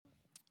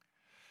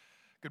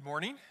Good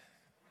morning.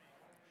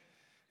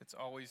 It's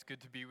always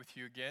good to be with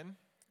you again.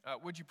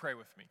 Would you pray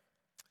with me?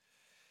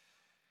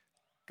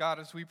 God,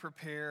 as we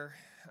prepare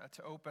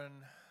to open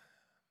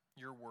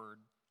your word,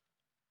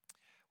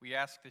 we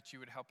ask that you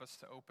would help us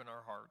to open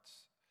our hearts,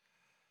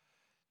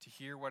 to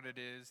hear what it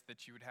is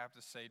that you would have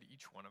to say to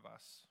each one of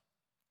us.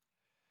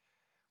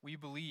 We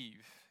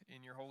believe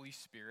in your Holy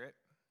Spirit,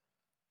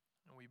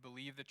 and we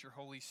believe that your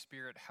Holy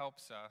Spirit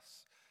helps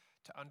us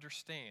to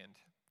understand,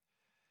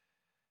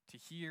 to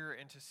hear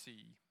and to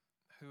see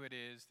who it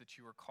is that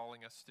you are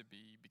calling us to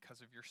be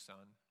because of your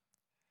Son.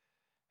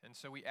 And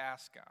so we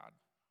ask, God,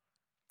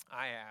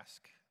 I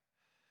ask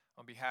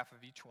on behalf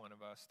of each one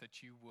of us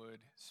that you would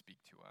speak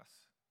to us.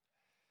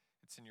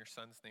 It's in your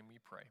Son's name we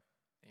pray.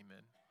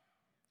 Amen.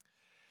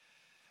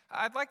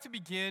 I'd like to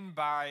begin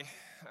by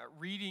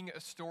reading a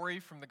story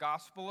from the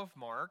Gospel of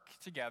Mark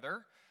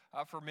together.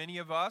 For many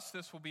of us,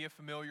 this will be a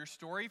familiar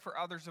story. For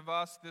others of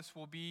us, this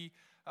will be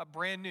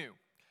brand new.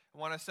 I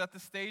want to set the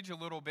stage a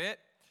little bit.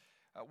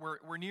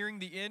 We're nearing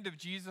the end of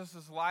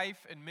Jesus'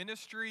 life and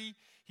ministry.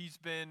 He's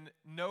been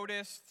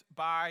noticed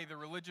by the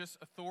religious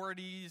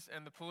authorities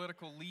and the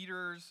political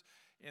leaders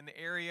in the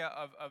area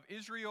of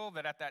Israel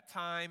that at that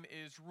time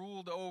is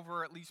ruled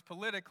over, at least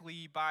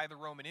politically, by the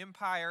Roman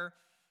Empire.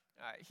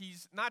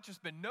 He's not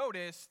just been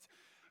noticed,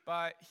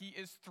 but he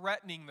is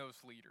threatening those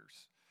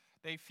leaders.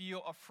 They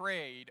feel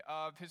afraid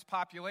of his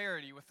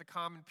popularity with the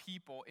common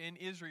people in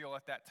Israel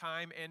at that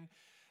time, and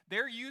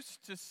they're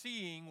used to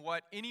seeing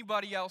what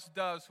anybody else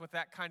does with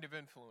that kind of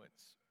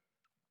influence.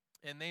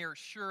 And they are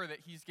sure that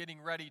he's getting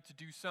ready to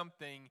do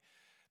something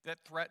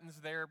that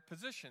threatens their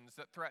positions,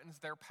 that threatens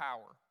their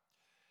power.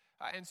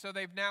 And so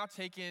they've now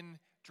taken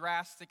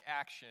drastic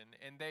action,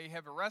 and they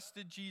have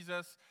arrested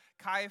Jesus.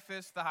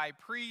 Caiaphas, the high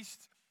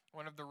priest,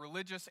 one of the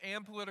religious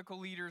and political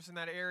leaders in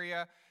that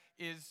area,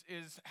 is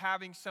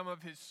having some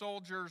of his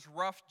soldiers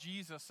rough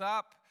Jesus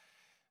up,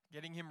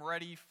 getting him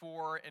ready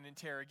for an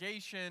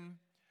interrogation,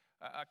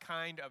 a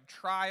kind of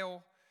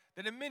trial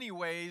that in many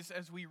ways,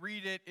 as we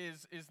read it,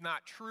 is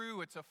not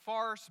true. It's a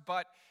farce,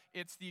 but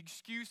it's the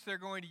excuse they're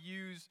going to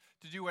use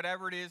to do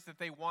whatever it is that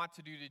they want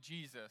to do to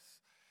Jesus.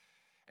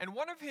 And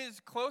one of his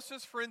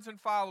closest friends and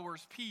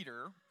followers,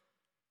 Peter,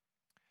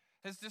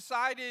 has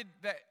decided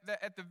that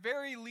at the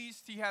very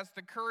least he has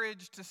the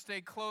courage to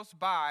stay close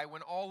by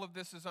when all of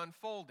this is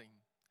unfolding.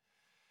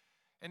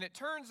 And it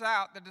turns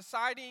out that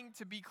deciding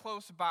to be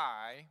close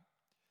by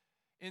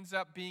ends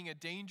up being a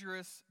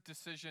dangerous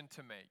decision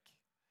to make.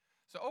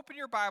 So open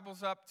your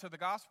Bibles up to the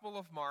Gospel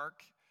of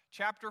Mark,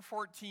 chapter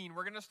 14.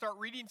 We're going to start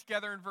reading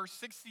together in verse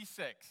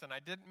 66, and I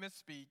didn't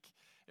misspeak.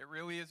 It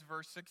really is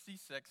verse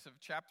 66 of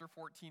chapter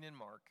 14 in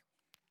Mark.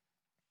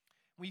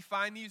 We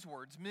find these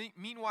words.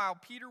 Meanwhile,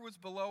 Peter was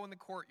below in the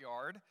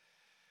courtyard.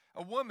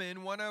 A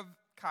woman, one of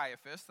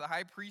Caiaphas, the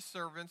high priest's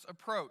servants,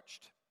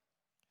 approached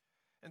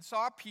and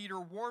saw Peter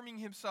warming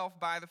himself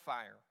by the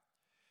fire.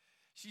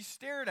 She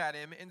stared at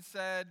him and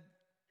said,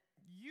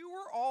 "You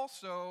were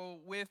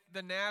also with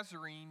the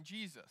Nazarene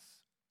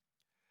Jesus."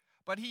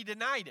 But he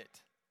denied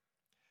it,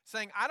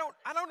 saying, I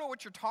don't know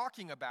what you're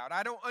talking about.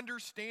 I don't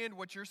understand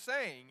what you're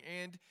saying.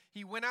 And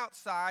he went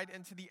outside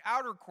into the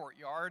outer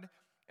courtyard,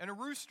 and a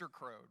rooster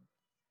crowed.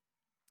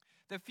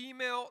 The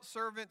female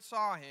servant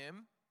saw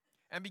him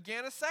and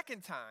began a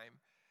second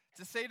time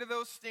to say to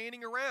those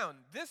standing around,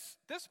 This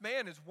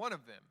man is one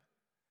of them.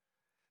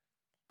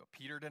 But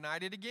Peter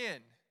denied it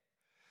again.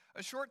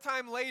 A short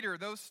time later,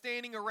 those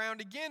standing around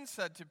again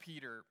said to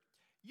Peter,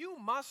 "You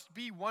must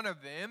be one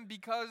of them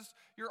because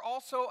you're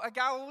also a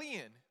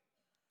Galilean."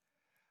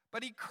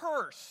 But he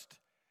cursed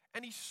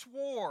and he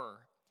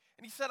swore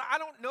and he said, "I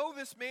don't know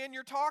this man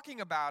you're talking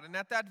about." And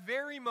at that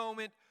very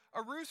moment,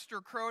 a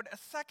rooster crowed a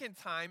second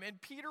time,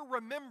 and Peter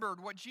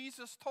remembered what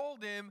Jesus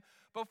told him,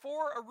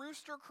 "Before a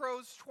rooster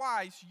crows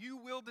twice, you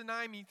will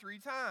deny me 3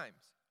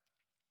 times."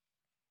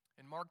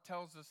 And Mark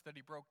tells us that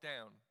he broke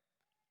down,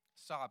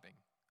 sobbing.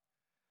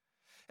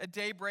 At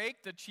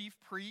daybreak, the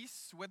chief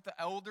priests with the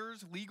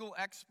elders, legal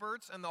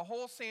experts, and the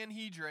whole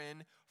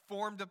Sanhedrin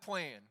formed a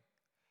plan.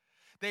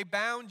 They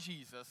bound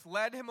Jesus,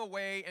 led him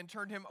away, and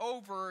turned him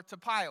over to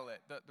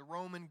Pilate, the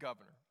Roman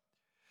governor.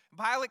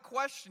 Pilate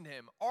questioned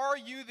him, "Are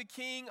you the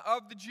king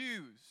of the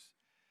Jews?"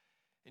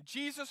 And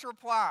Jesus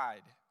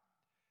replied,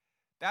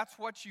 "That's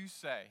what you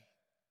say."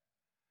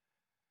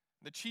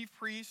 The chief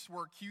priests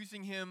were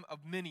accusing him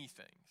of many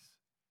things.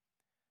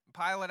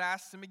 Pilate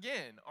asked him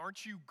again,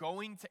 "Aren't you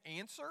going to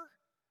answer?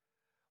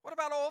 What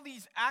about all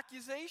these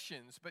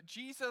accusations?" But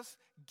Jesus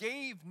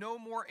gave no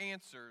more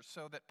answers,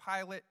 so that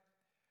Pilate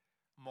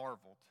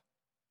marveled.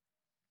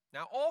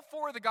 Now, all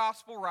 4 of the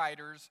gospel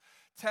writers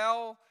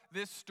tell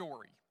this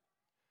story.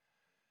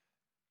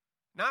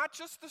 Not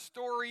just the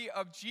story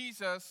of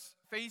Jesus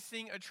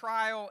facing a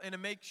trial in a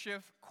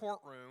makeshift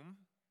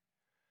courtroom,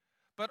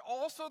 but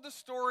also the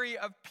story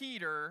of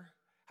Peter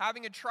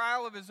having a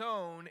trial of his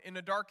own in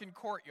a darkened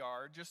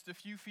courtyard just a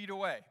few feet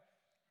away.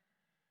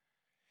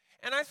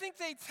 And I think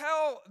they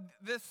tell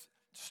this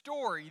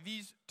story,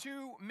 these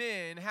 2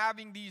 men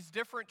having these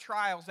different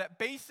trials at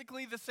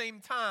basically the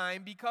same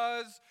time,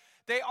 because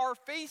they are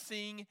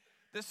facing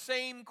the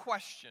same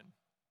question.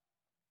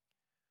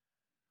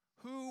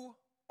 Who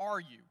are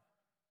you?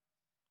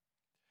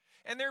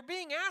 And they're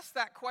being asked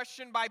that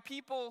question by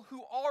people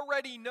who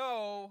already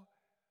know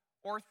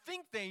or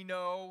think they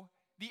know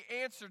the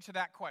answer to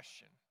that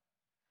question.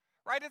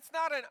 Right? It's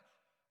not an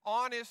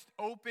honest,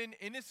 open,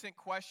 innocent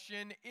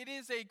question. It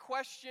is a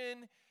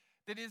question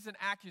that is an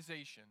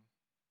accusation.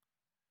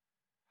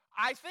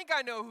 I think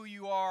I know who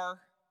you are.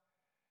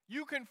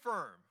 You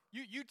confirm.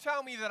 You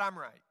tell me that I'm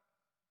right.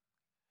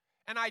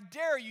 And I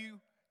dare you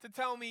to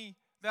tell me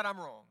that I'm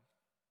wrong.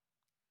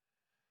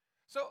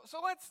 So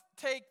let's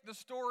take the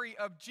story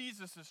of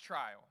Jesus'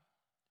 trial.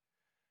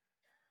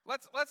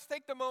 Let's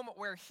take the moment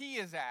where he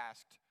is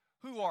asked,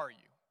 who are you?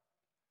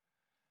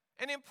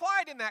 And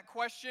implied in that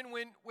question,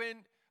 when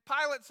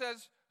Pilate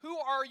says, who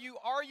are you?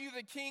 Are you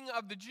the king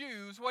of the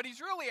Jews? What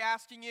he's really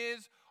asking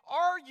is,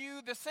 are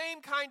you the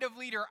same kind of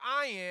leader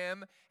I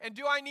am, and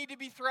do I need to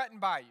be threatened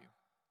by you?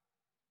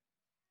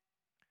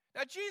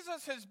 Now,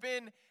 Jesus has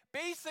been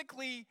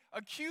basically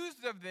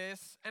accused of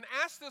this and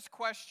asked this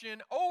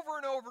question over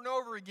and over and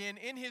over again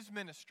in his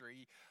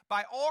ministry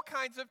by all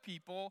kinds of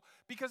people,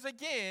 because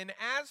again,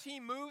 as he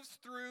moves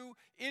through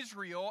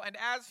Israel and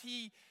as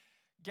he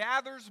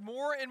gathers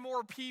more and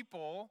more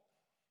people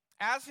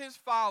as his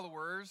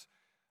followers,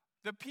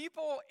 the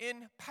people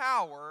in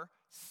power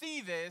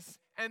see this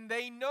and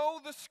they know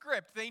the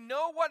script. They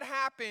know what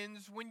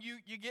happens when you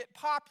get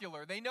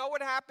popular. They know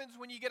what happens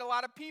when you get a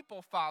lot of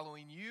people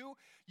following you.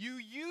 You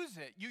use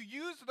it. You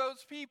use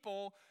those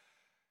people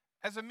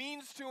as a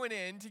means to an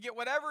end to get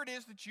whatever it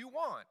is that you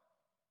want.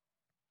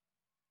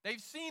 They've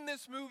seen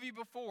this movie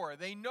before.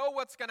 They know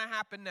what's going to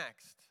happen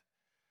next.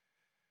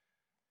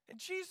 And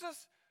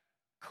Jesus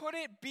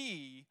couldn't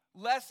be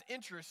less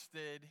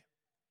interested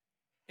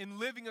in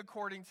living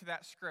according to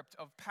that script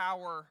of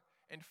power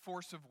and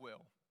force of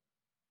will.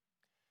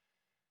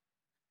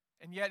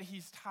 And yet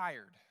he's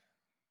tired.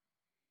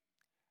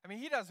 I mean,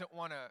 he doesn't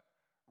want to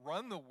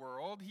run the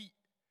world.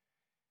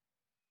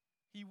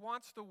 He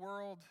wants the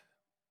world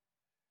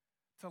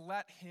to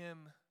let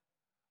him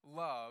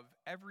love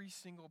every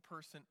single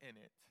person in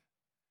it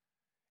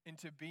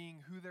into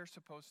being who they're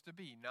supposed to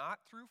be, not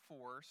through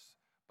force,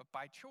 but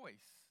by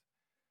choice.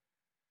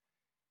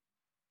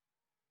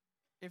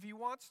 If he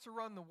wants to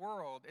run the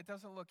world, it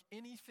doesn't look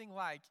anything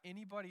like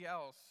anybody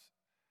else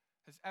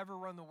has ever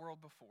run the world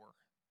before.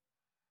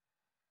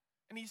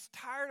 And he's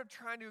tired of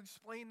trying to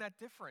explain that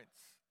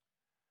difference.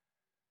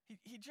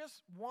 He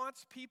just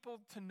wants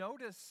people to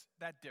notice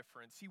that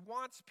difference. He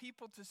wants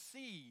people to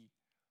see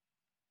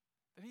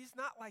that he's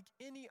not like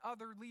any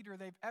other leader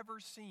they've ever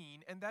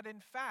seen, and that in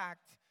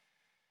fact,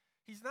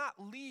 he's not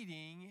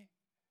leading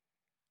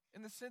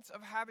in the sense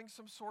of having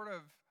some sort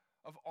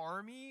of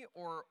army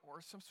or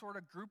some sort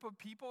of group of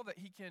people that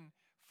he can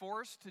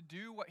force to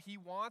do what he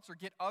wants or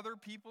get other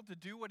people to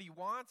do what he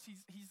wants.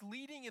 He's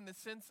leading in the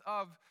sense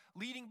of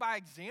leading by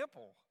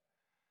example.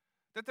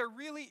 That there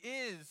really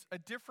is a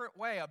different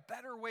way, a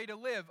better way to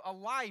live, a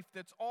life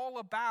that's all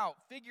about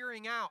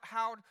figuring out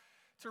how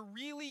to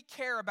really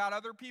care about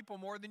other people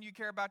more than you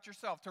care about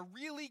yourself, to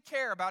really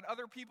care about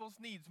other people's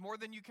needs more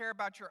than you care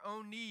about your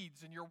own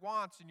needs and your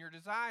wants and your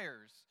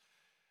desires.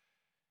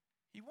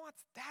 He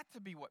wants that to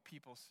be what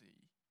people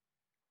see.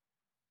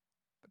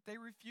 But they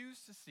refuse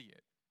to see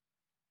it.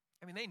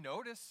 I mean, they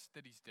notice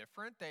that he's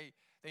different.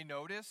 They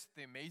notice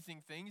the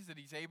amazing things that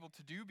he's able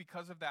to do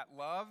because of that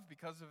love,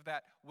 because of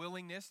that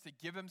willingness to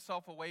give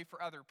himself away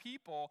for other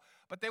people,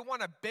 but they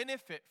want to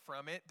benefit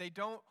from it. They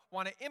don't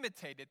want to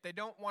imitate it. They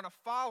don't want to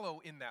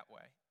follow in that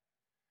way.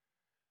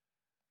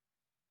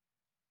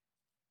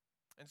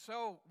 And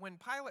so when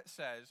Pilate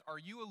says, "Are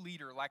you a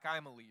leader like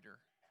I'm a leader?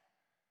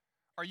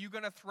 Are you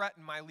going to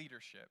threaten my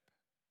leadership?"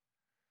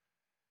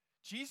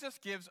 Jesus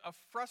gives a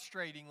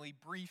frustratingly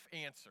brief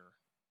answer.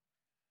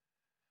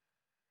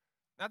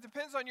 Now, it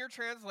depends on your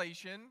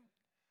translation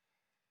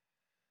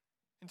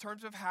in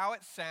terms of how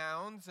it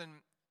sounds and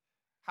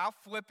how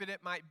flippant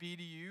it might be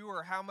to you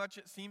or how much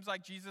it seems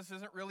like Jesus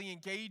isn't really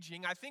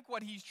engaging. I think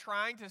what he's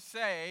trying to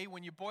say,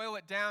 when you boil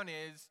it down,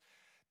 is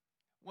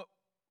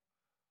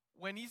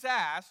when he's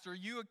asked, "Are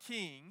you a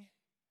king?"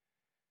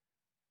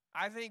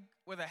 I think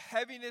with a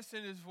heaviness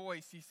in his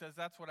voice, he says,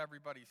 "That's what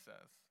everybody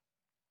says.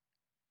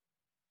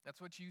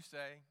 That's what you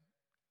say.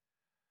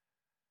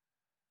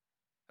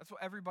 That's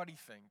what everybody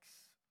thinks.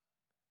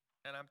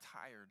 And I'm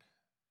tired.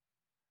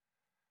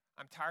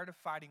 I'm tired of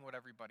fighting what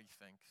everybody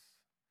thinks.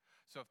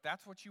 So if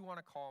that's what you want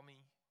to call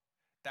me,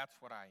 that's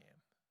what I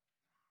am."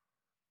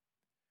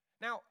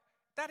 Now,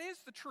 that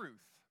is the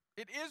truth.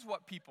 It is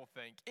what people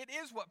think. It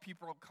is what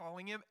people are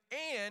calling him.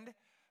 And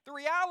the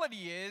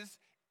reality is,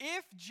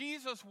 if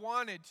Jesus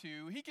wanted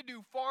to, he could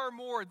do far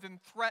more than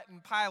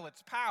threaten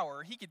Pilate's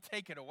power. He could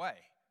take it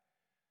away.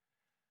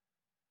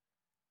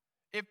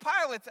 If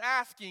Pilate's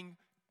asking,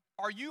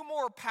 "Are you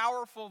more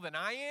powerful than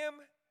I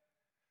am?"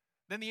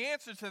 then the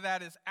answer to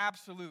that is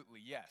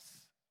absolutely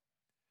yes.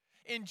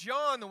 In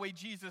John, the way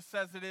Jesus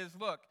says it is,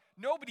 look,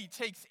 nobody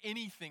takes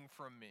anything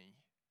from me.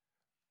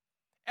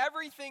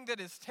 everything that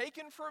is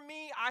taken from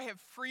me, I have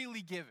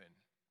freely given.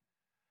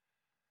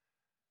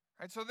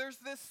 Right? So there's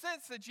this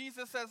sense that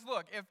Jesus says,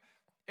 look,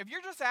 if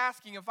you're just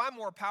asking if I'm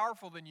more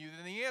powerful than you,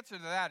 then the answer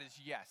to that is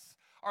yes.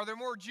 Are there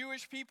more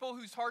Jewish people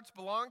whose hearts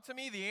belong to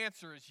me? The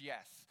answer is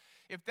yes.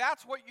 If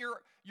that's what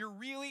you're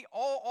really,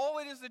 all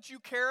it is that you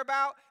care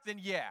about, then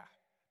yeah,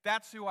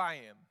 that's who I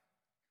am.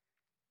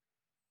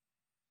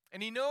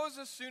 And he knows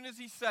as soon as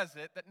he says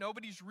it that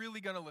nobody's really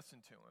going to listen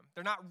to him.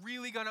 They're not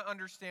really going to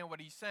understand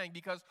what he's saying,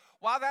 because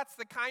while that's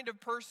the kind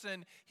of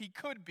person he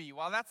could be,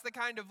 while that's the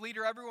kind of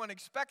leader everyone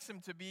expects him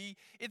to be,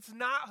 it's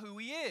not who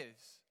he is.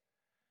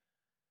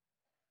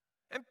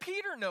 And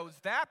Peter knows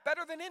that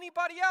better than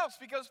anybody else,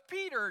 because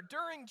Peter,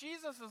 during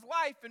Jesus'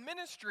 life and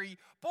ministry,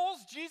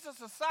 pulls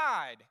Jesus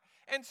aside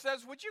and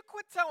says, would you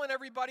quit telling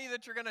everybody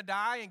that you're going to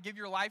die and give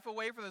your life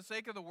away for the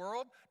sake of the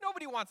world?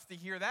 Nobody wants to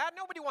hear that.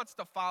 Nobody wants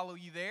to follow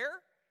you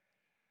there.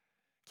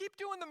 Keep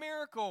doing the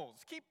miracles.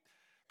 Keep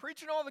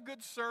preaching all the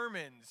good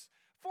sermons.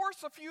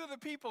 Force a few of the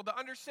people to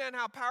understand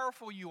how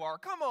powerful you are.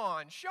 Come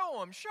on, show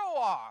them, show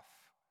off.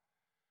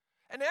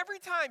 And every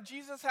time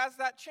Jesus has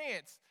that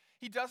chance,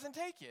 he doesn't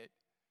take it.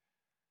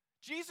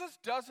 Jesus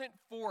doesn't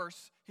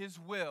force his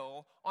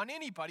will on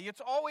anybody.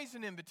 It's always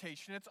an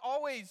invitation. It's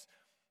always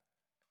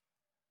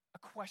a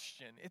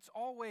question. It's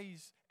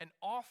always an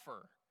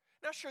offer.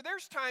 Now, sure,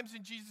 there's times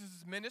in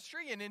Jesus'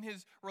 ministry and in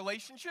his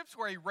relationships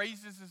where he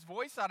raises his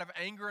voice out of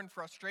anger and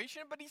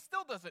frustration, but he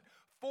still doesn't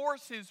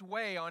force his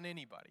way on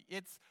anybody.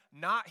 It's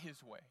not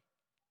his way.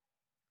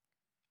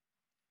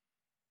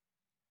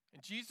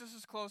 And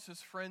Jesus'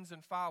 closest friends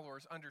and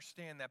followers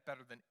understand that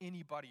better than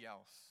anybody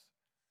else.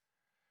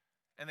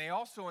 And they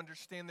also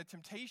understand the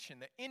temptation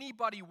that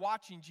anybody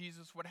watching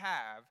Jesus would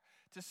have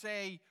to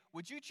say,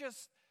 would you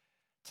just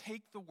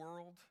take the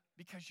world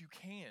because you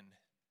can?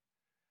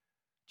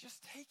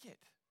 Just take it.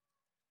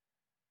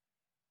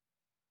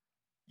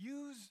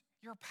 Use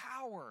your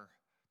power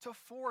to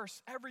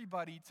force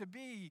everybody to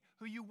be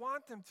who you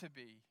want them to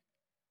be.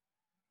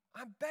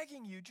 I'm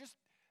begging you, just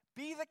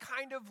be the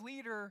kind of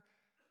leader,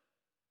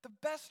 the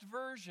best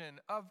version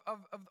of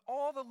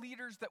all the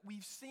leaders that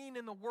we've seen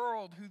in the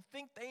world who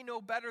think they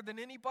know better than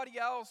anybody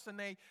else, and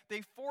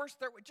they force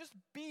their way. Just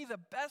be the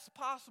best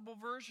possible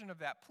version of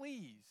that,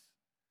 please.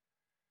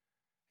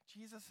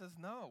 Jesus says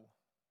no.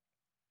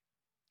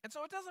 And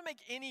so it doesn't make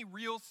any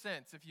real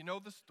sense, if you know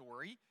the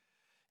story,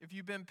 if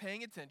you've been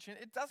paying attention,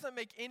 it doesn't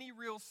make any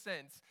real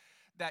sense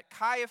that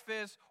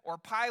Caiaphas or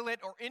Pilate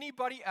or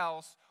anybody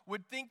else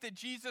would think that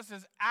Jesus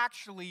is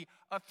actually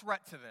a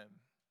threat to them.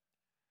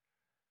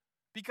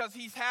 Because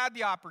he's had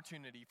the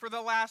opportunity for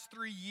the last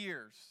 3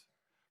 years.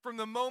 From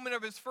the moment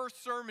of his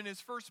first sermon, his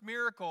first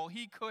miracle,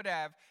 he could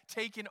have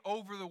taken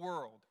over the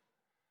world.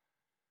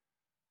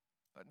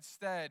 But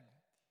instead,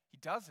 he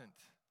doesn't.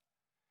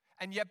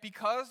 And yet,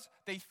 because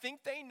they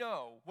think they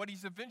know what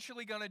he's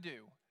eventually going to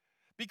do,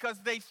 because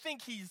they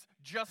think he's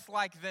just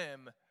like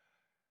them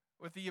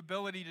with the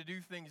ability to do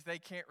things they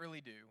can't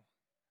really do,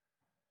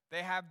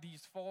 they have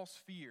these false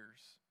fears.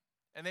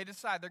 And they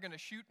decide they're going to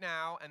shoot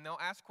now and they'll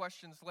ask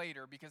questions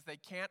later, because they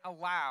can't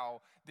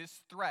allow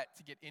this threat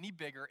to get any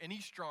bigger,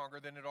 any stronger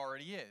than it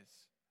already is.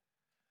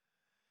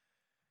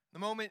 The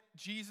moment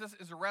Jesus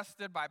is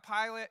arrested by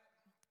Pilate,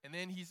 and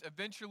then he's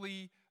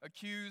eventually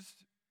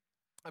accused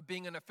of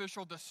being an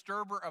official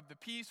disturber of the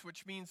peace,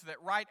 which means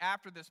that right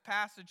after this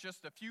passage,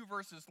 just a few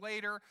verses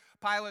later,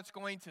 Pilate's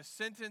going to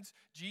sentence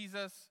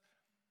Jesus.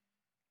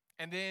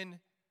 And then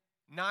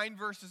 9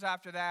 verses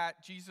after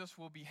that, Jesus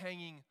will be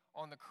hanging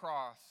on the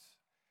cross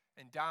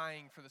and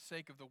dying for the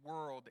sake of the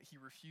world that he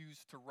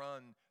refused to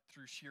run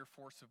through sheer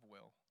force of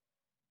will.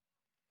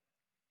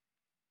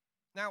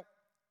 Now,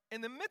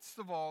 in the midst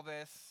of all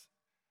this,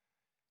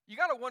 you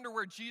got to wonder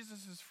where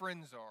Jesus'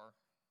 friends are.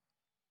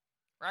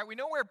 Right? We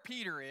know where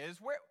Peter is.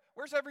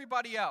 Where's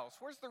everybody else?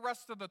 Where's the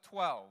rest of the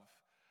 12?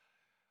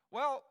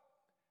 Well,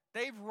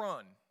 they've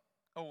run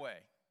away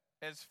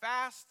as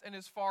fast and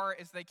as far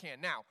as they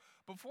can. Now,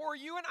 before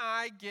you and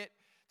I get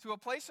to a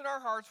place in our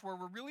hearts where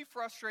we're really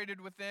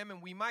frustrated with them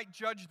and we might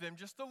judge them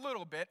just a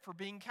little bit for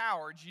being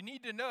cowards, you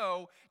need to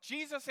know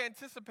Jesus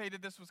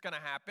anticipated this was going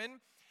to happen,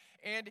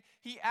 and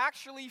he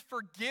actually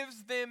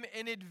forgives them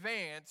in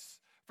advance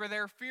for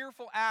their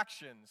fearful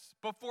actions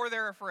before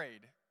they're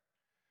afraid.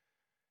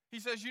 He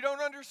says, you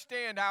don't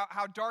understand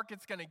how dark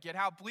it's going to get,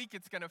 how bleak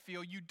it's going to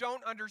feel. You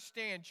don't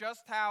understand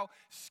just how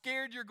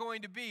scared you're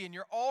going to be, and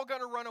you're all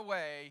going to run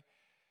away,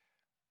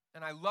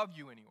 and I love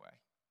you anyway.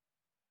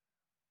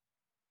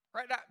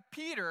 Right now,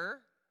 Peter,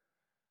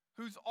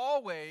 who's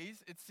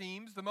always, it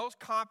seems, the most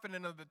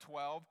confident of the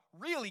 12,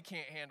 really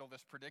can't handle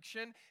this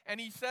prediction, and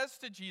he says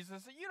to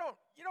Jesus, you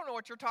don't know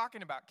what you're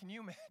talking about. Can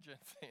you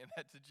imagine saying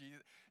that to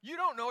Jesus? You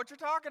don't know what you're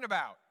talking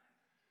about.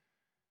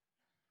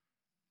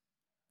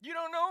 You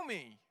don't know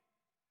me.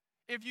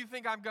 If you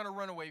think I'm going to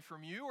run away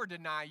from you or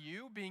deny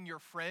you, being your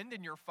friend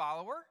and your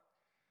follower.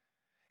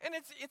 And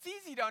it's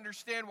easy to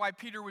understand why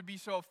Peter would be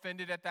so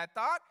offended at that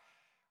thought.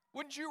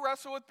 Wouldn't you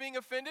wrestle with being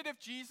offended if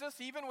Jesus,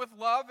 even with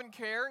love and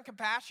care and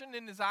compassion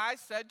in his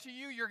eyes, said to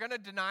you, you're going to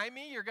deny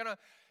me, you're going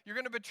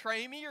to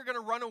betray me, you're going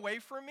to run away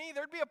from me.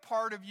 There'd be a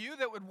part of you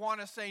that would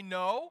want to say,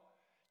 no,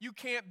 you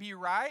can't be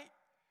right.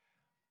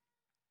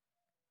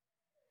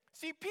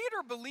 See,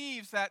 Peter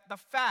believes that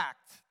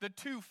the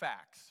two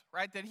facts,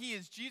 right, that he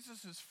is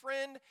Jesus'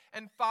 friend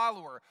and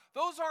follower,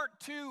 those aren't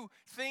two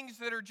things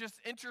that are just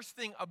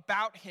interesting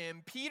about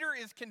him. Peter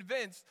is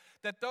convinced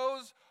that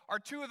those are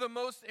two of the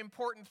most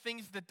important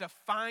things that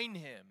define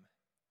him.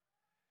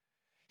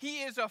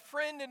 He is a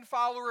friend and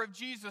follower of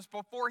Jesus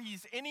before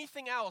he's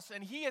anything else,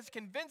 and he has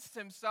convinced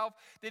himself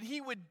that he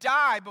would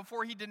die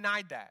before he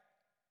denied that.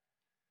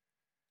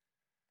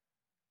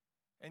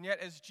 And yet,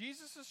 as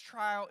Jesus'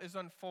 trial is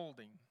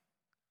unfolding,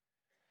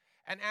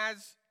 and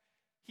as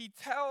he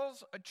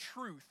tells a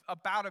truth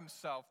about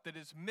himself that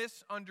is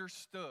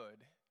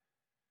misunderstood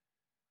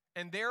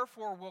and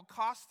therefore will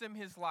cost him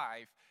his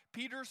life,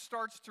 Peter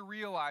starts to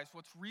realize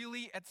what's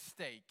really at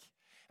stake.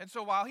 And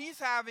so while he's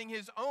having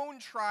his own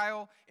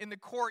trial in the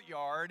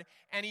courtyard,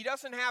 and he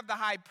doesn't have the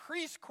high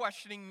priest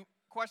questioning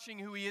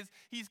who he is,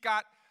 he's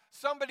got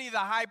somebody the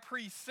high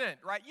priest sent,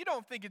 right? You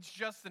don't think it's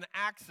just an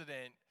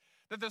accident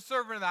that the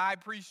servant of the high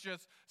priest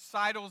just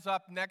sidles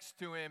up next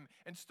to him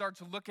and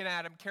starts looking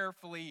at him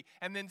carefully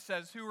and then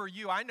says, "Who are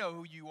you? I know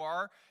who you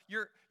are.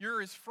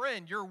 You're his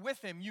friend. You're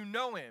with him. You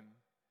know him."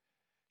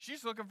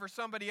 She's looking for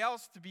somebody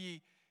else to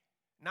be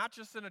not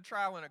just in a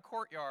trial in a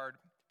courtyard,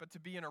 but to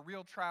be in a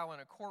real trial in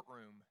a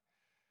courtroom.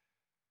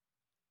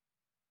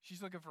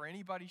 She's looking for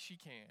anybody she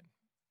can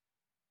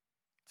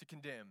to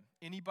condemn,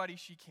 anybody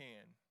she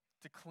can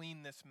to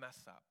clean this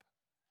mess up.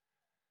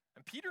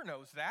 And Peter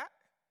knows that.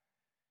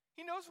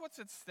 He knows what's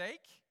at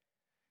stake.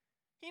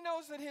 He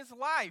knows that his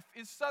life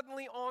is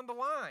suddenly on the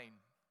line.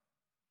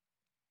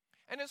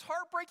 And as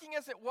heartbreaking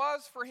as it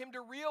was for him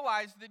to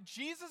realize that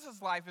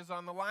Jesus' life is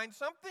on the line,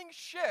 something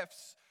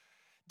shifts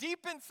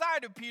deep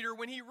inside of Peter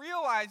when he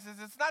realizes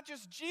it's not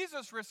just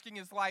Jesus risking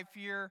his life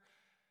here,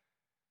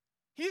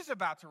 he's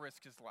about to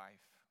risk his life.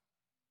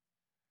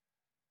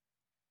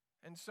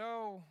 And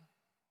so,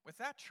 with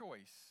that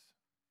choice,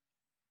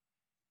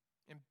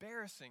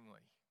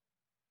 embarrassingly,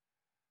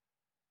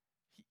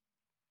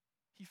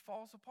 he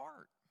falls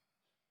apart.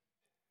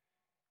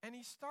 And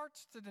he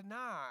starts to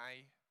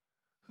deny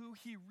who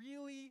he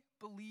really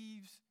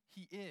believes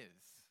he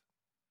is.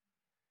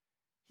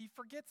 He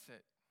forgets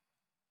it.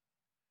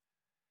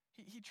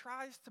 He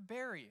tries to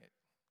bury it.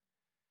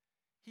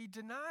 He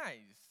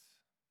denies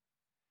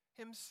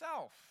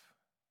himself,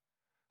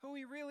 who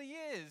he really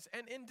is.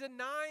 And in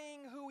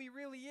denying who he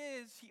really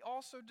is, he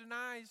also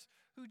denies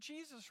who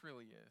Jesus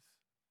really is.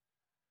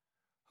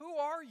 Who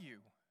are you?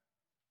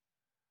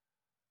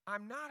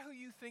 I'm not who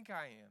you think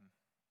I am.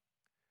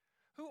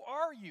 Who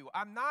are you?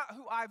 I'm not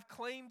who I've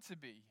claimed to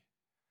be.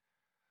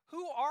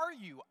 Who are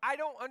you? I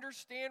don't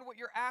understand what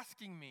you're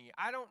asking me.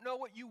 I don't know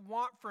what you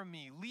want from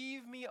me.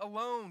 Leave me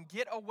alone.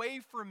 Get away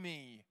from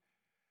me.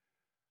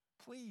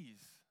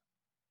 Please.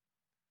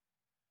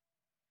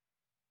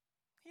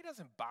 He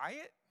doesn't buy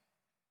it.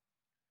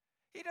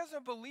 He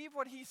doesn't believe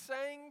what he's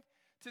saying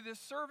to this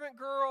servant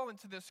girl and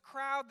to this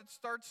crowd that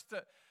starts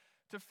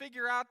to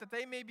figure out that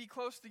they may be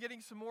close to getting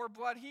some more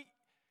blood. He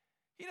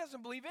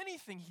doesn't believe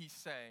anything he's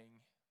saying.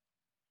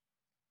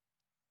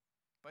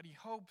 But he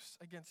hopes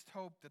against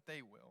hope that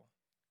they will,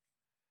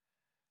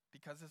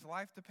 because his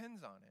life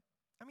depends on it.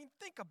 I mean,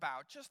 think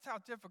about just how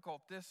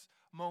difficult this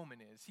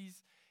moment is.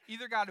 He's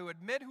either got to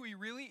admit who he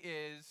really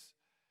is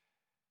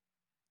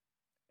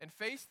and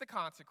face the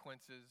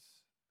consequences,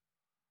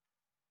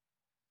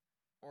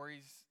 or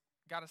he's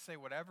got to say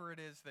whatever it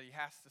is that he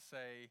has to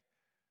say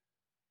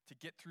to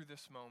get through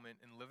this moment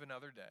and live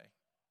another day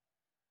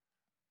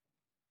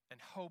and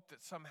hope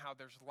that somehow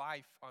there's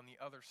life on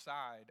the other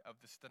side of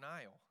this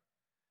denial.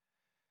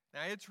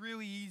 Now, it's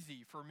really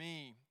easy for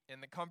me, in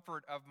the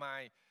comfort of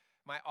my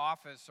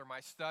office or my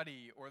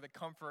study or the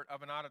comfort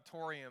of an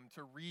auditorium,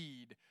 to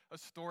read a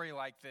story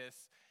like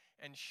this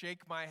and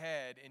shake my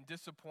head in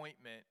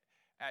disappointment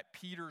at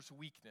Peter's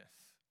weakness.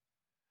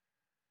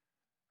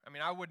 I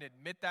mean, I wouldn't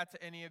admit that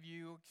to any of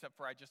you, except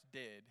for I just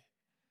did.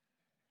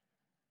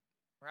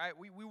 Right?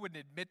 We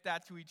wouldn't admit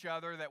that to each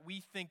other, that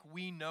we think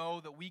we know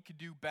that we could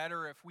do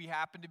better if we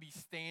happen to be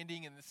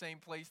standing in the same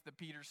place that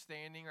Peter's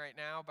standing right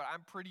now. But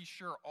I'm pretty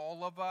sure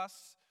all of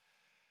us,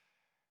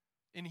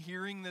 in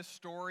hearing this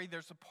story,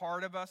 there's a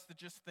part of us that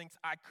just thinks,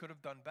 I could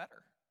have done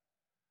better.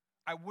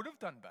 I would have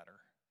done better.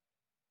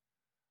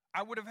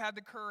 I would have had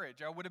the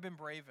courage. I would have been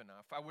brave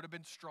enough. I would have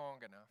been strong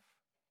enough.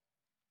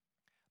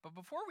 But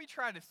before we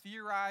try to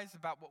theorize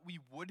about what we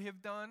would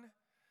have done,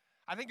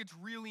 I think it's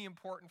really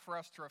important for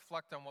us to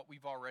reflect on what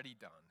we've already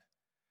done.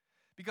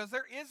 Because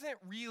there isn't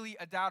really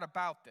a doubt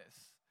about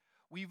this.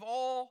 We've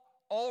all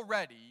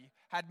already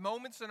had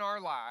moments in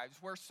our lives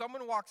where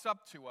someone walks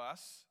up to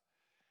us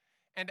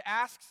and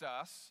asks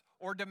us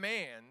or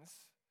demands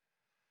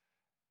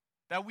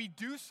that we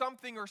do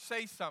something or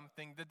say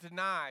something that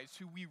denies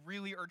who we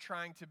really are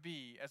trying to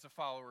be as a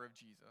follower of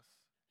Jesus.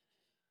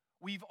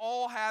 We've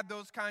all had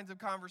those kinds of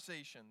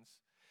conversations.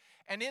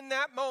 And in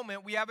that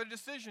moment, we have a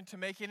decision to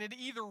make, and it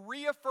either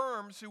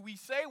reaffirms who we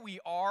say we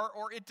are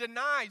or it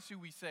denies who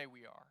we say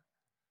we are.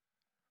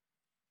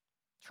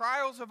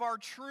 Trials of our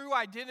true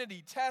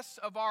identity, tests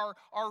of our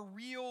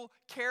real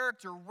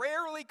character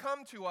rarely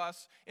come to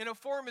us in a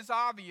form as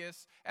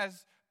obvious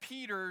as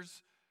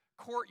Peter's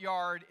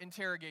courtyard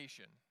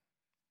interrogation.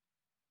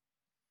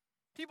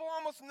 People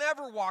almost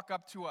never walk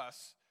up to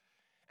us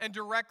and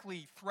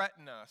directly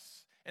threaten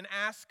us and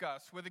ask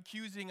us with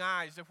accusing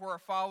eyes if we're a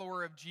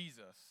follower of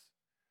Jesus.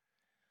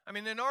 I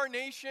mean, in our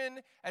nation,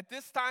 at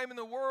this time in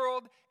the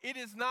world, it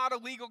is not a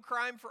legal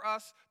crime for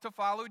us to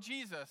follow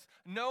Jesus.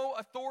 No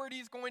authority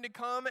is going to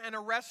come and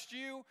arrest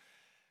you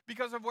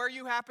because of where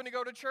you happen to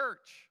go to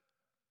church.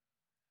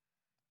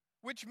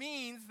 Which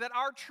means that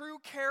our true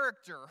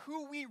character,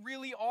 who we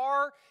really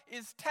are,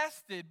 is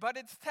tested, but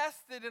it's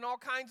tested in all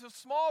kinds of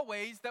small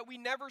ways that we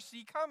never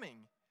see coming.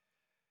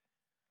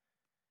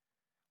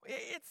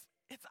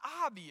 It's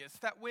obvious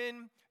that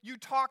when you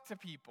talk to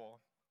people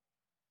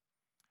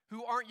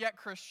who aren't yet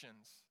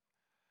Christians,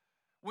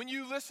 when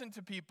you listen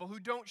to people who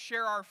don't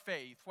share our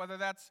faith, whether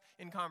that's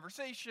in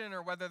conversation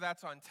or whether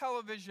that's on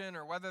television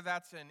or whether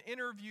that's in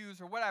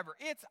interviews or whatever,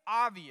 it's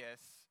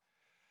obvious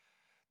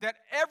that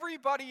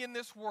everybody in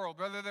this world,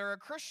 whether they're a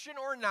Christian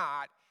or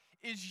not,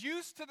 is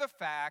used to the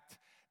fact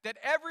that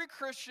every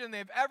Christian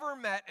they've ever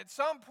met at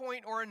some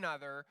point or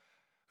another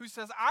who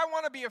says, I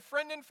want to be a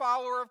friend and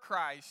follower of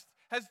Christ,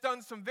 has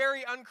done some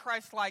very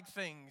un-Christ-like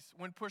things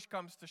when push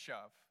comes to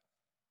shove.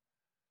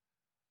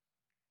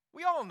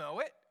 We all know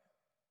it.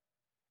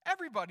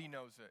 Everybody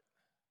knows it.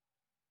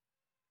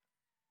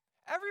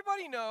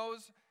 Everybody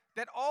knows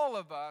that all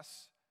of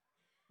us,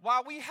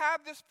 while we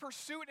have this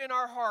pursuit in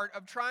our heart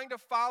of trying to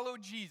follow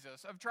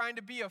Jesus, of trying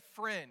to be a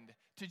friend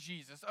to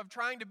Jesus, of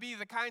trying to be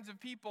the kinds of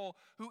people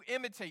who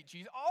imitate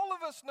Jesus, all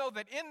of us know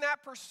that in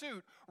that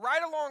pursuit,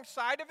 right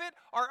alongside of it,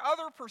 are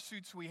other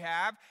pursuits we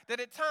have that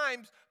at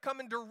times come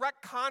in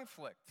direct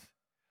conflict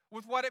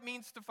with what it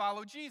means to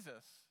follow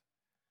Jesus.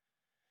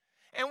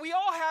 And we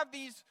all have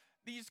these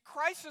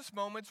crisis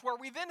moments where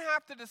we then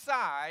have to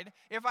decide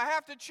if I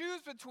have to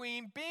choose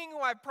between being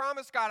who I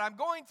promised God I'm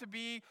going to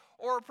be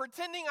or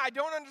pretending I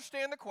don't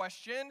understand the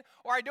question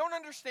or I don't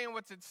understand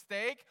what's at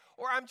stake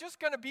or I'm just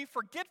going to be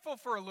forgetful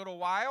for a little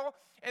while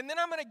and then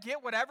I'm going to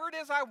get whatever it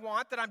is I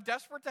want that I'm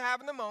desperate to have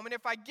in the moment.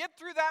 If I get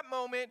through that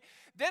moment,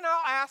 then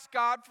I'll ask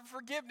God for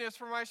forgiveness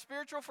for my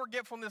spiritual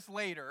forgetfulness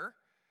later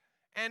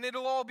and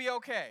it'll all be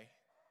okay.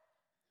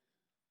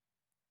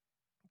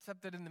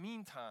 Except that in the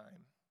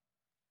meantime,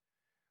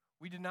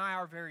 we deny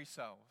our very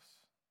selves,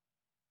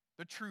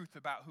 the truth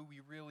about who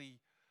we really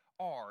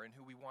are and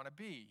who we want to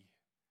be.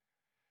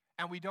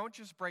 And we don't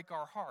just break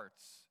our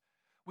hearts.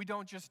 We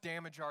don't just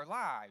damage our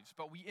lives,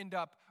 but we end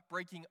up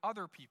breaking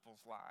other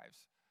people's lives,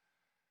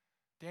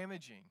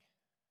 damaging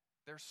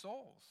their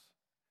souls.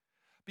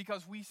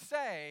 Because we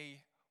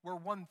say we're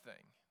one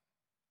thing,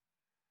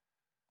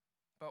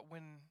 but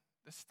when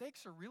the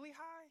stakes are really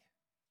high,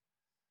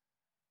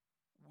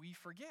 we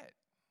forget,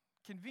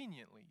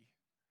 conveniently,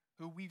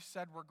 who we've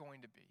said we're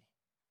going to be.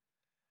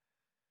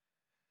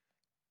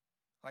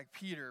 Like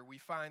Peter, we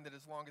find that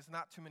as long as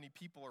not too many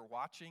people are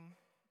watching,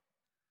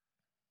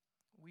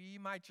 we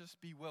might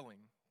just be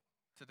willing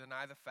to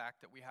deny the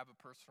fact that we have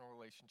a personal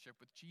relationship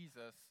with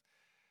Jesus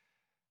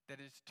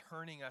that is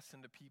turning us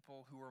into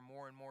people who are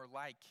more and more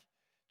like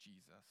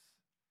Jesus.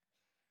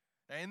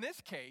 Now, in this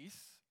case,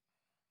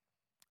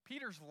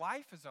 Peter's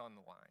life is on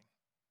the line.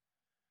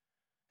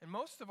 In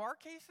most of our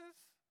cases,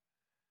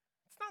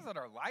 it's not that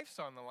our life's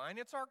on the line,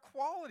 it's our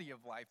quality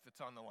of life that's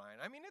on the line.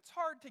 I mean, it's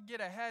hard to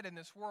get ahead in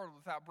this world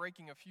without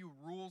breaking a few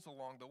rules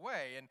along the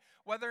way. And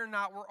whether or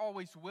not we're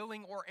always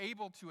willing or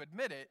able to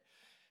admit it,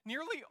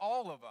 nearly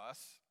all of us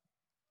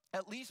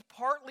at least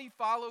partly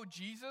follow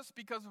Jesus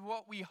because of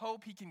what we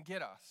hope he can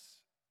get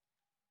us.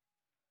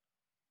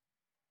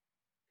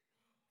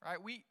 Right?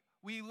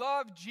 We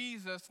love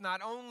Jesus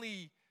not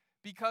only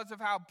because of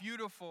how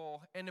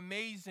beautiful and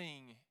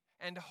amazing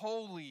and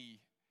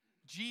holy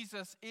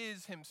Jesus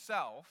is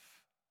himself.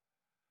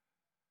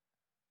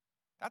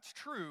 That's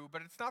true,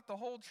 but it's not the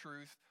whole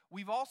truth.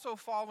 We've also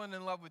fallen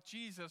in love with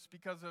Jesus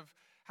because of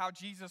how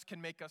Jesus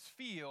can make us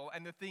feel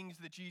and the things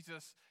that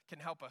Jesus can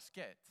help us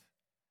get.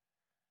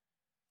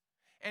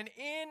 And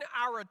in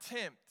our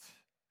attempt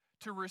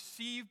to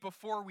receive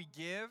before we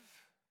give,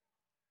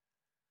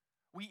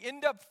 we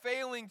end up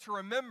failing to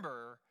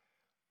remember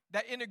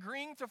that in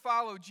agreeing to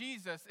follow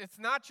Jesus, it's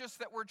not just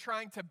that we're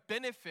trying to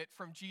benefit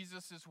from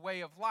Jesus'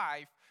 way of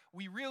life.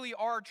 We really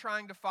are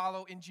trying to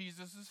follow in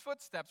Jesus'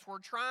 footsteps. We're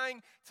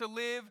trying to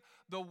live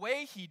the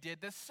way he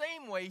did, the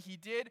same way he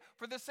did,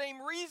 for the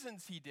same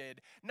reasons he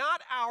did.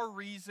 Not our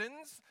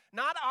reasons,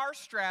 not our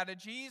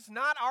strategies,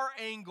 not our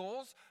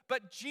angles,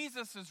 but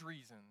Jesus'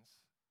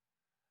 reasons.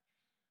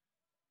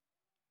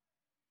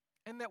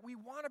 And that we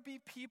want to be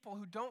people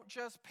who don't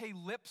just pay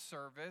lip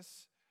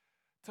service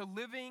to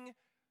living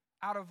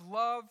out of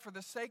love for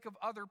the sake of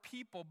other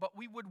people, but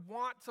we would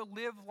want to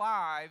live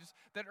lives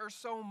that are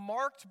so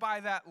marked by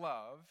that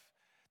love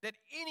that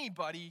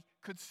anybody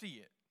could see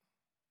it.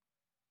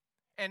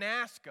 and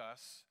ask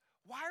us,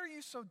 why are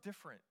you so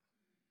different?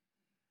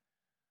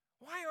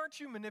 Why aren't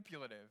you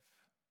manipulative?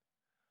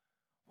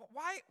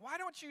 Why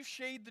don't you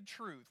shade the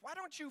truth? Why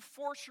don't you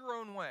force your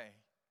own way?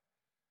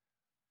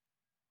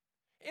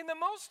 In the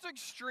most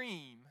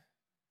extreme,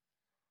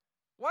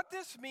 what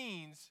this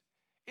means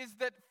is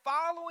that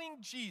following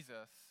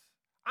Jesus,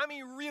 I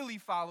mean really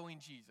following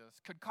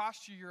Jesus, could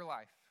cost you your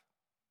life.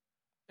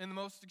 In the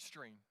most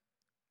extreme.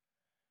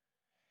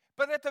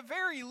 But at the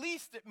very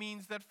least, it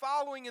means that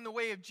following in the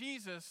way of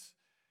Jesus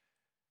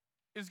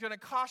is going to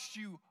cost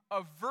you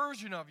a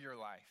version of your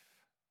life.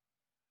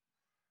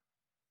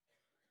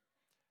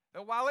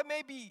 That while it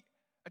may be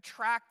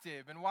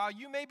attractive and while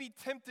you may be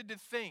tempted to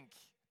think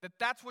that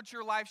that's what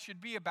your life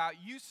should be about,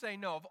 you say,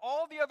 no, of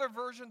all the other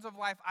versions of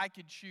life I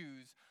could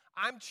choose,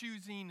 I'm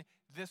choosing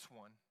this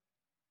one.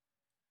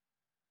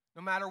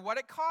 No matter what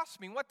it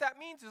costs me. What that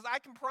means is I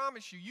can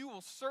promise you, you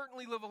will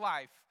certainly live a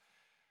life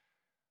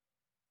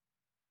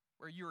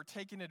where you are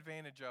taken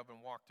advantage of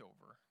and walked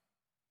over.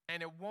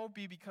 And it won't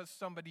be because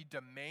somebody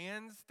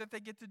demands that they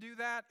get to do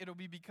that. It'll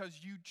be because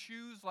you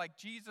choose, like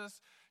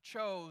Jesus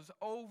chose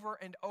over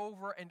and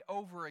over and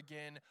over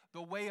again,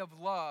 the way of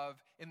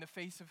love in the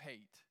face of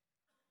hate.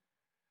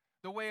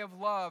 The way of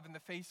love in the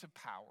face of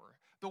power.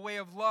 The way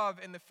of love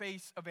in the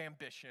face of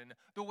ambition.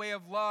 The way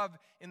of love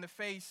in the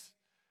face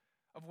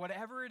of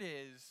whatever it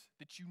is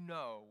that you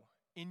know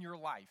in your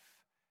life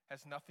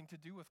has nothing to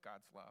do with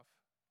God's love.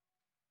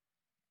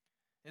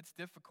 It's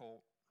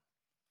difficult.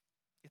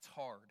 It's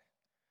hard.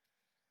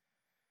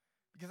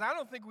 Because I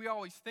don't think we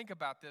always think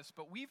about this,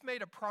 but we've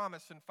made a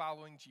promise in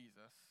following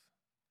Jesus.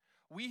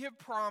 We have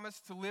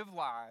promised to live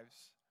lives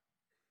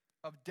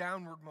of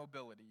downward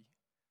mobility,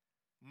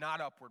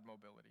 not upward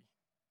mobility.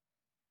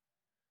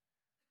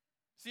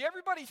 See,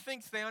 everybody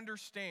thinks they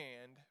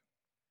understand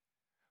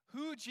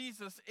who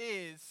Jesus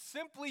is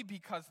simply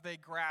because they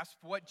grasp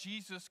what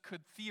Jesus could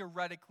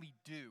theoretically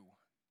do.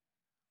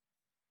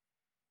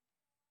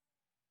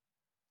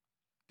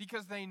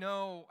 Because they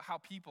know how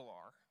people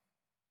are.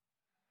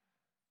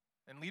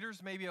 And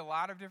leaders may be a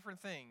lot of different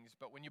things,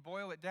 but when you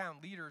boil it down,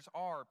 leaders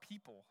are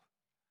people.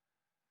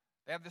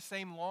 They have the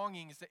same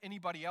longings that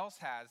anybody else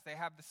has. They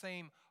have the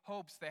same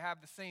hopes. They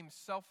have the same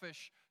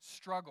selfish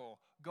struggle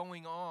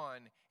going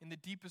on in the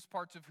deepest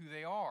parts of who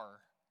they are.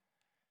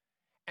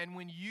 And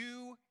when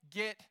you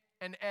get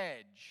an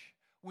edge,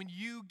 when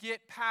you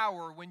get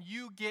power, when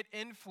you get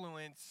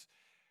influence,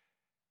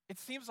 it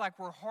seems like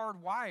we're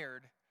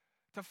hardwired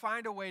to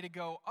find a way to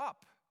go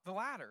up the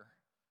ladder.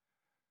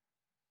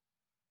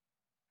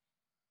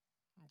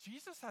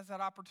 Jesus has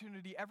that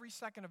opportunity every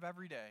second of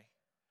every day.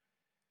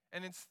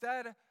 And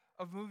instead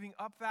of moving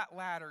up that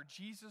ladder,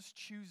 Jesus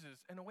chooses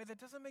in a way that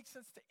doesn't make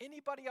sense to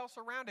anybody else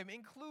around him,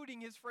 including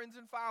his friends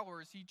and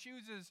followers. He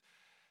chooses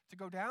to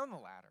go down the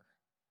ladder,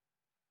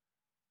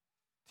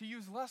 to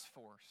use less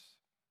force,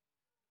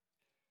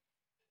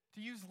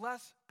 to use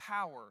less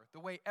power the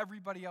way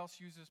everybody else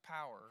uses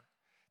power,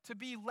 to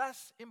be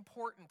less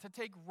important, to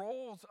take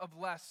roles of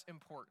less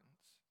importance.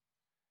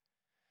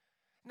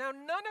 Now,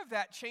 none of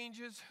that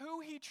changes who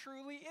he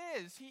truly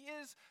is. He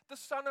is the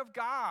Son of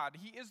God.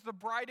 He is the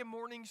bright and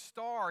morning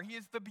star. He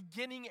is the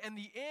beginning and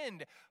the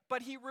end.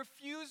 But he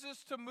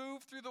refuses to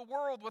move through the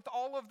world with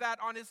all of that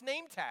on his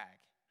name tag.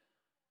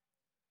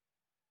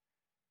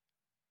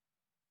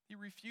 He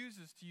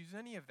refuses to use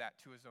any of that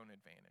to his own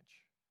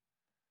advantage.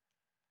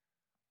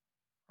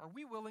 Are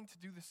we willing to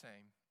do the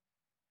same?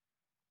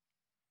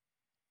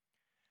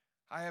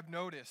 I have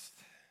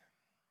noticed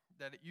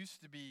that it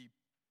used to be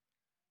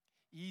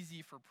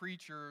easy for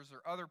preachers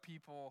or other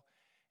people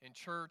in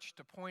church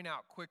to point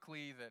out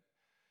quickly that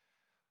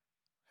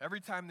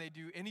every time they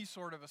do any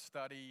sort of a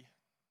study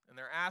and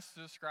they're asked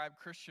to describe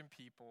Christian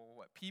people,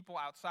 what people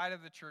outside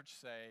of the church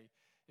say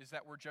is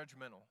that we're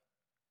judgmental.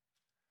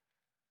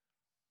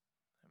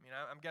 I mean,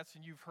 I'm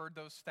guessing you've heard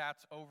those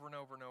stats over and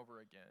over and over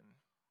again.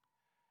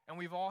 And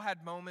we've all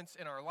had moments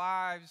in our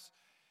lives,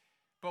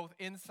 both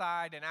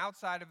inside and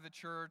outside of the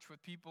church,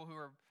 with people who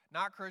are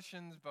not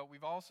Christians, but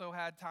we've also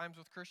had times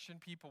with Christian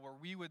people where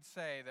we would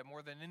say that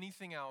more than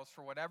anything else,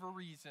 for whatever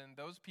reason,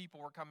 those people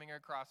were coming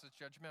across as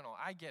judgmental.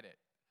 I get it.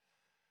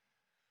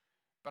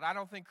 But I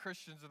don't think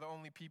Christians are the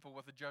only people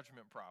with a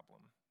judgment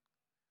problem.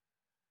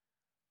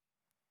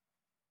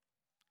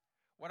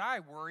 What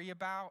I worry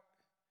about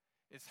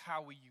is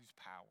how we use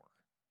power.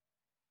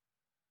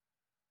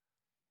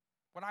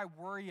 What I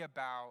worry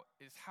about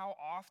is how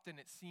often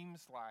it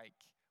seems like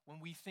when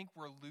we think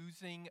we're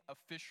losing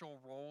official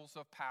roles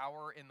of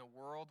power in the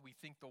world, we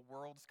think the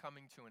world's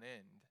coming to an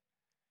end.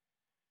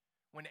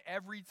 When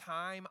every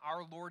time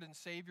our Lord and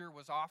Savior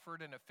was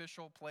offered an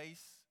official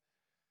place,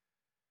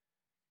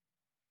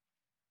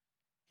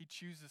 he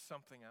chooses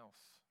something else.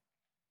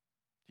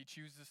 He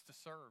chooses to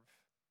serve.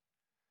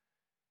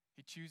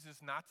 He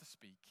chooses not to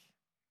speak.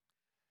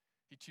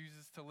 He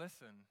chooses to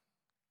listen.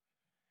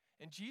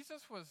 And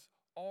Jesus was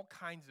all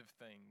kinds of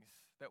things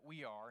that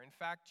we are. In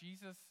fact,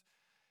 Jesus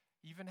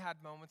even had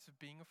moments of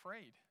being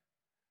afraid.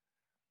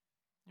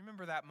 You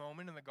remember that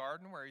moment in the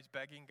garden where he's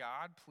begging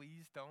God,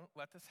 please don't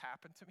let this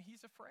happen to me.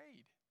 He's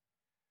afraid.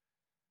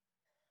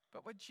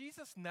 But what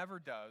Jesus never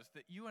does,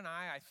 that you and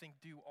I think,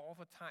 do all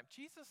the time,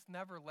 Jesus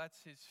never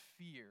lets his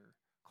fear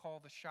call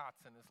the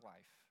shots in his life.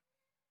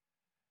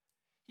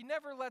 He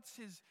never lets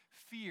his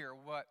fear,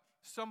 what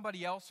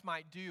somebody else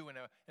might do in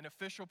an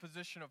official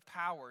position of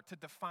power, to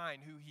define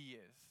who he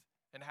is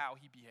and how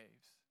he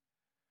behaves.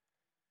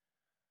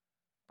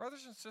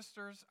 Brothers and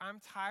sisters, I'm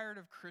tired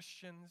of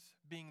Christians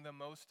being the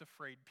most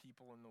afraid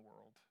people in the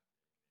world.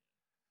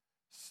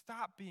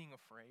 Stop being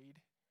afraid.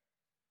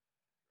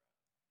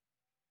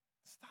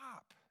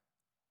 Stop.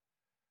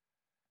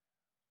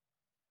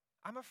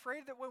 I'm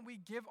afraid that when we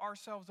give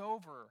ourselves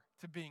over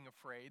to being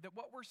afraid, that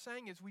what we're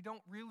saying is we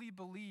don't really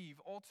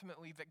believe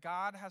ultimately that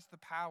God has the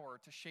power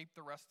to shape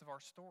the rest of our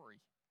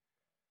story.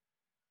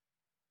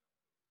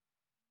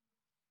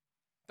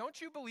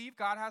 Don't you believe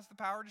God has the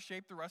power to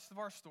shape the rest of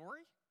our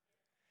story?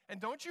 And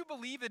don't you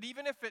believe that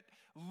even if it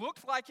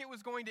looked like it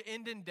was going to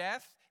end in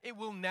death, it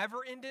will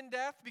never end in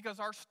death because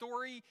our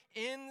story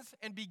ends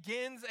and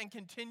begins and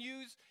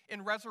continues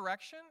in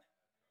resurrection?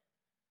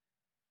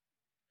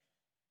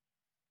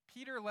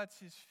 Peter lets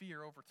his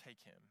fear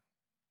overtake him.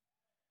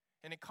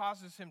 And it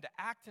causes him to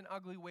act in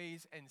ugly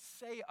ways and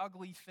say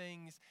ugly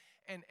things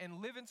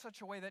and live in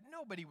such a way that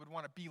nobody would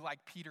want to be like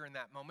Peter in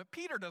that moment.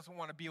 Peter doesn't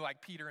want to be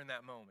like Peter in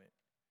that moment.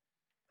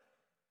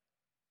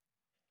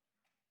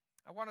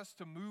 I want us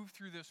to move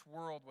through this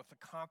world with the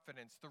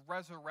confidence, the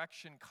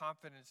resurrection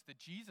confidence that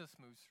Jesus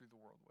moves through the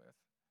world with.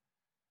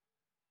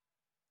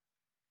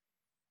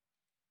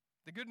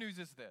 The good news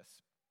is this.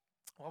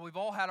 Well, we've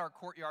all had our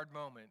courtyard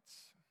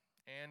moments,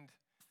 and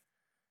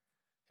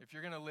if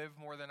you're going to live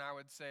more than, I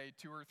would say,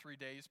 2 or 3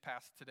 days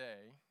past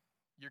today,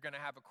 you're going to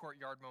have a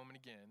courtyard moment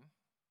again.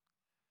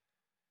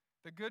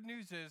 The good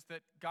news is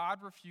that God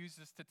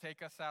refuses to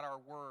take us at our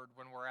word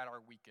when we're at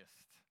our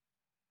weakest.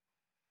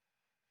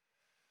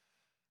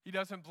 He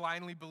doesn't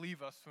blindly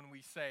believe us when we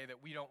say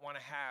that we don't want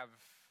to have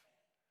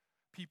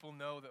people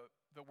know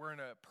that we're in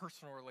a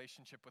personal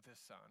relationship with his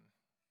son.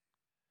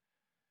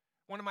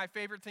 One of my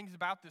favorite things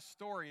about this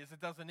story is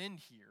it doesn't end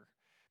here.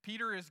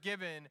 Peter is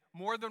given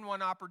more than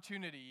one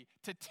opportunity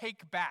to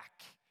take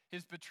back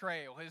his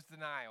betrayal, his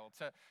denial,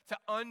 to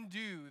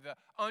undo the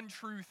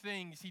untrue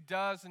things he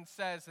does and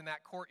says in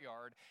that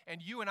courtyard.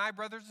 And you and I,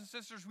 brothers and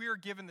sisters, we are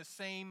given the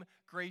same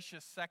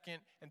gracious second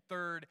and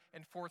third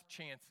and fourth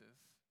chances.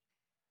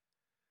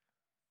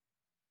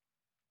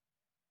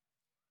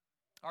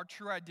 Our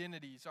true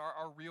identities,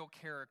 our real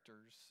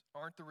characters,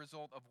 aren't the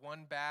result of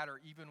one bad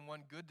or even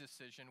one good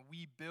decision.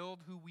 We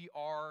build who we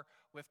are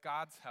with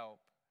God's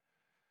help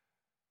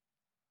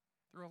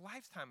through a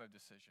lifetime of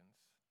decisions.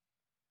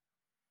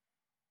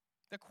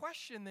 The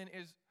question then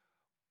is,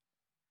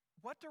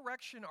 what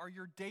direction are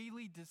your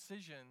daily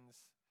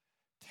decisions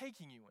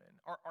taking you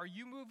in? Are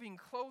you moving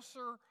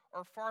closer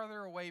or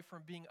farther away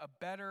from being a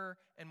better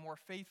and more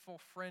faithful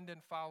friend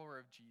and follower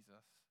of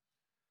Jesus?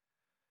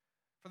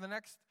 For the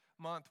next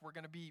month, we're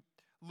going to be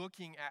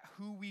looking at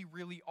who we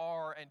really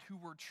are and who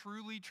we're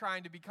truly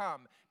trying to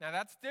become. Now,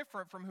 that's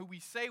different from who we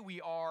say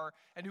we are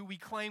and who we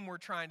claim we're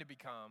trying to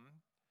become.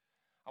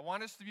 I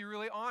want us to be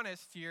really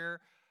honest here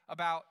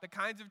about the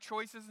kinds of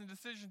choices and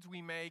decisions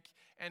we make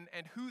and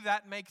who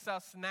that makes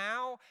us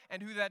now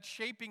and who that's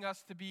shaping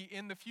us to be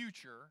in the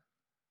future.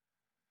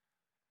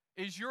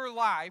 Is your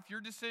life,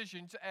 your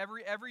decisions,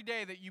 every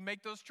day that you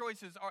make those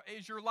choices,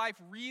 is your life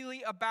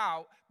really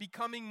about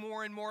becoming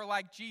more and more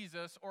like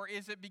Jesus, or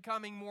is it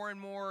becoming more and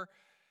more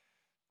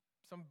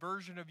some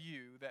version of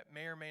you that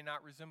may or may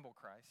not resemble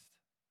Christ,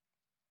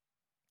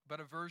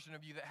 but a version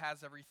of you that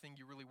has everything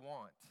you really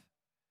want?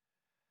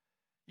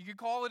 You could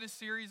call it a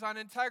series on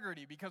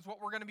integrity, because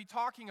what we're going to be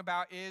talking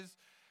about is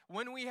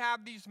when we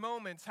have these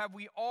moments, have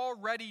we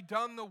already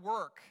done the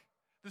work?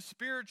 The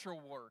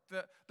spiritual work,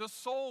 the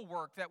soul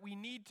work that we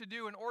need to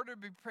do in order to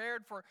be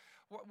prepared for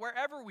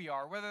wherever we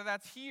are, whether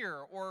that's here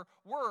or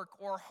work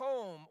or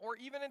home or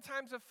even in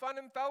times of fun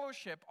and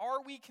fellowship.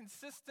 Are we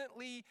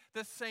consistently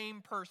the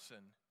same person?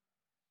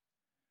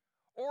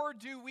 Or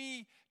do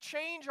we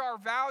change our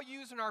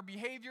values and our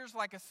behaviors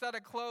like a set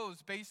of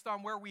clothes based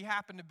on where we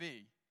happen to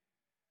be?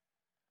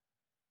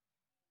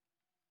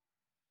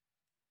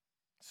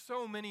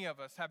 So many of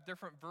us have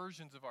different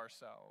versions of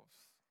ourselves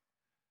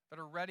that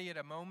are ready at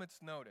a moment's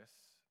notice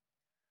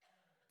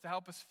to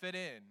help us fit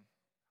in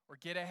or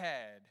get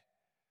ahead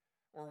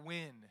or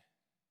win.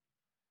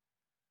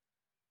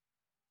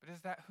 But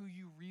is that who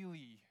you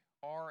really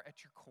are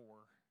at your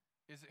core?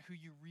 Is it who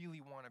you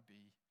really want to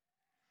be?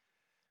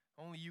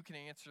 Only you can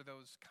answer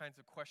those kinds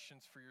of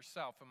questions for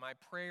yourself. And my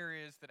prayer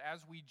is that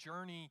as we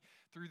journey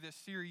through this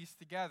series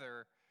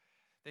together,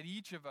 that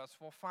each of us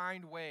will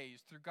find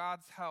ways through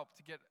God's help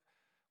to get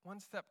one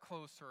step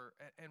closer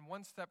and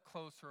one step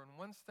closer and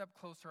one step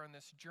closer on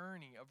this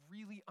journey of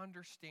really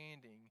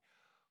understanding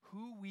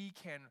who we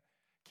can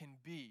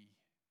be.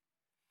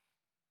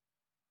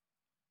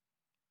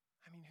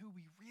 I mean, who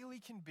we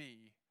really can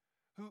be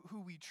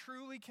who we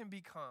truly can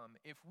become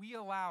if we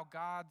allow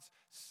God's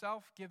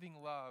self-giving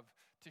love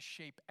to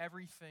shape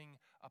everything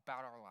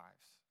about our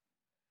lives.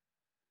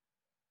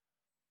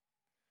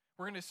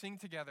 We're going to sing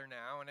together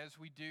now, and as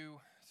we do,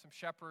 some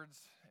shepherds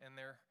and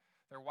their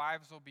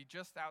wives will be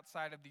just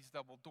outside of these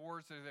double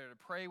doors. They're there to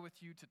pray with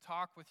you, to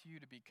talk with you,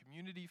 to be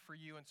community for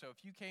you. And so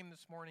if you came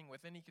this morning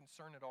with any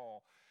concern at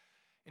all,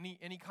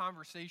 any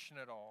conversation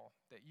at all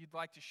that you'd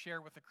like to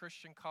share with a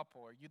Christian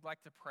couple or you'd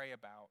like to pray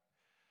about,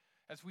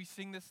 as we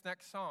sing this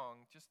next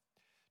song, just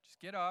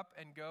get up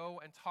and go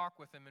and talk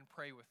with them and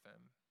pray with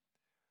them.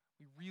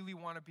 We really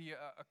want to be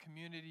a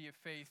community of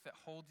faith that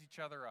holds each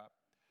other up.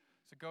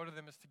 So go to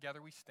them as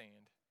together we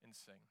stand and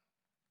sing.